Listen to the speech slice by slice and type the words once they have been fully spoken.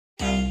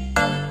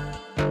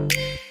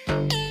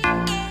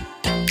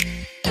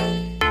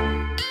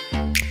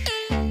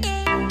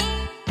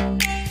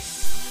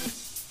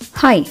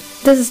Hi,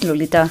 this is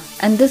Lolitha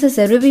and this is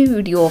a review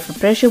video of a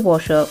pressure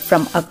washer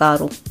from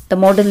Agaro. The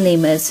model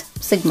name is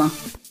Sigma.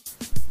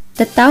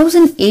 The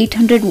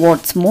 1800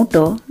 watts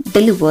motor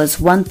delivers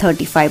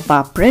 135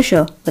 bar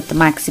pressure with a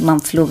maximum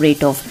flow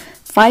rate of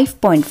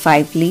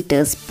 5.5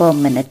 liters per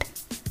minute.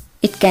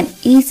 It can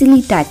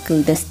easily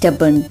tackle the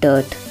stubborn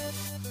dirt.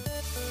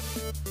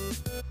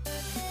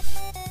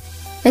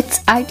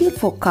 It's ideal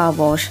for car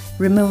wash,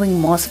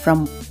 removing moss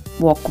from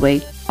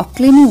walkway or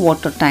cleaning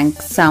water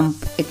tank,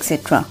 sump,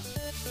 etc.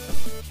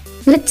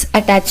 Let's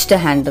attach the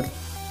handle.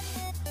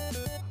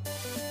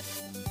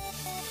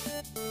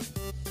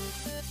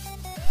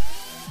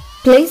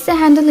 Place the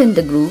handle in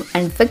the groove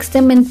and fix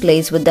them in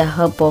place with the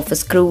help of a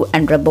screw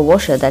and rubber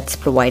washer that's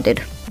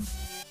provided.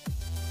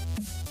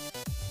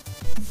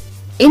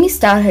 Any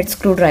star head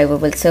screwdriver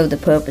will serve the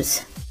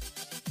purpose.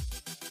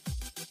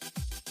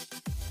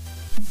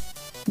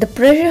 The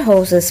pressure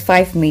hose is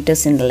 5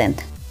 meters in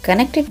length,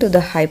 connected to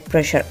the high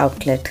pressure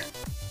outlet.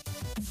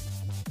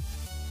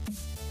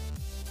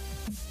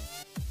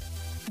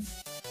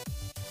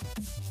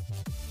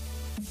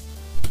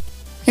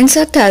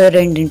 Insert the other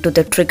end into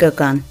the trigger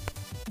gun.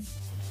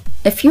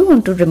 If you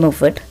want to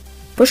remove it,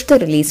 push the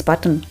release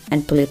button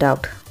and pull it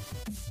out.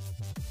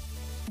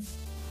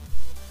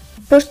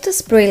 Push the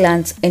spray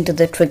lance into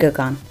the trigger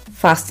gun.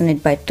 Fasten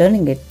it by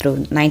turning it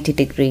through 90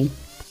 degrees.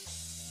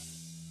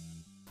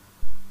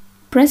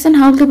 Press and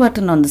hold the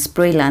button on the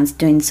spray lance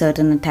to insert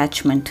an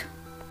attachment.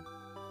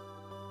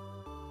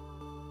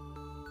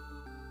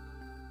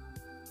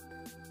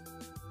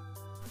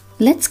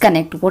 Let's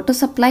connect water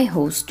supply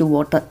hose to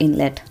water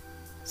inlet.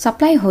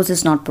 Supply hose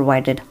is not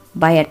provided.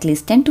 Buy at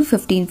least 10 to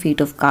 15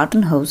 feet of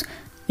garden hose,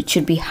 which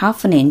should be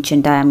half an inch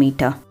in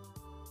diameter.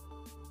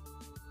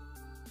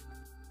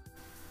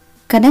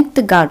 Connect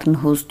the garden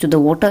hose to the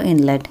water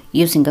inlet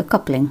using a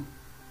coupling.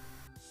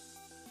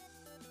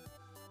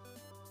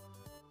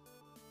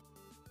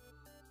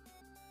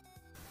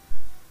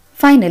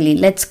 Finally,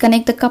 let's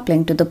connect the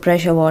coupling to the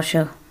pressure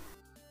washer.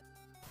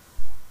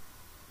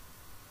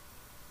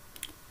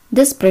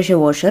 This pressure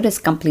washer is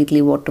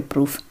completely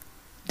waterproof.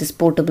 This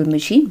portable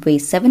machine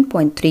weighs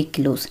 7.3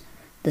 kilos.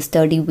 The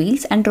sturdy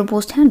wheels and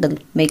robust handle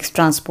makes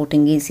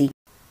transporting easy.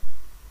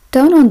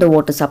 Turn on the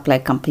water supply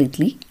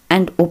completely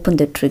and open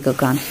the trigger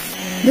gun.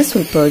 This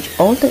will purge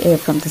all the air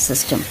from the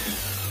system.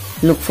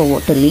 Look for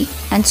water leak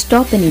and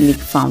stop any leak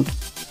found.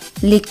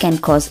 Leak can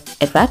cause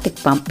erratic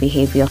pump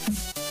behavior.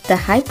 The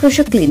high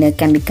pressure cleaner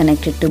can be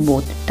connected to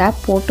both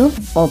tap water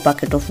or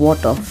bucket of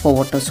water for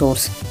water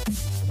source.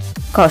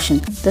 Caution: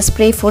 the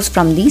spray force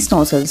from these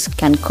nozzles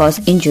can cause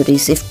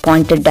injuries if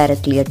pointed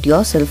directly at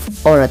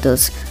yourself or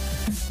others.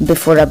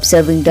 Before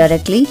observing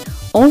directly,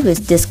 always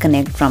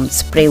disconnect from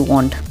spray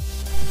wand.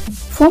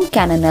 Foam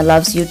cannon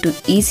allows you to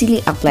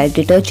easily apply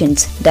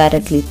detergents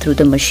directly through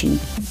the machine.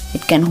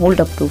 It can hold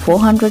up to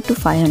 400 to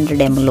 500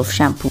 ml of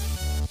shampoo.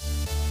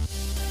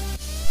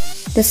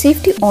 The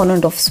safety on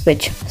and off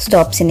switch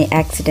stops any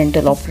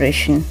accidental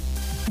operation.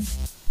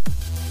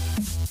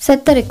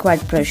 Set the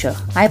required pressure.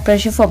 High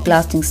pressure for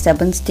blasting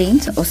stubborn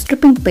stains or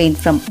stripping paint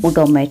from wood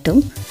or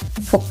metal.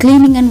 For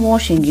cleaning and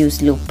washing,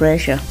 use low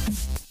pressure.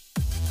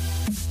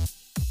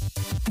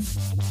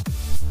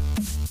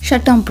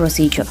 Shutdown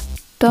procedure.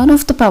 Turn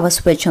off the power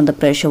switch on the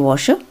pressure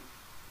washer.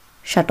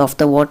 Shut off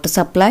the water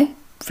supply.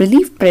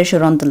 Relieve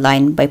pressure on the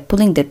line by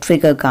pulling the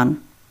trigger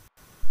gun.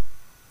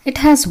 It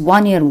has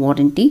 1-year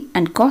warranty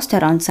and cost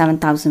around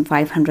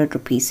 7,500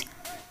 rupees.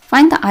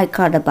 Find the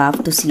iCard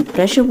above to see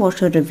pressure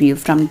washer review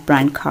from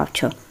brand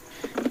Karcher.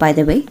 By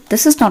the way,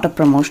 this is not a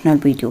promotional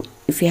video.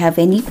 If you have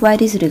any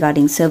queries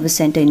regarding service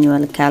center in your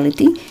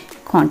locality,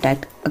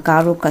 contact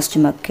Agaro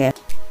customer care.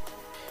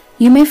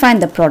 You may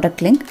find the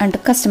product link and the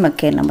customer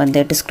care number in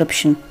their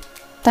description.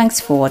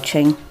 Thanks for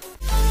watching.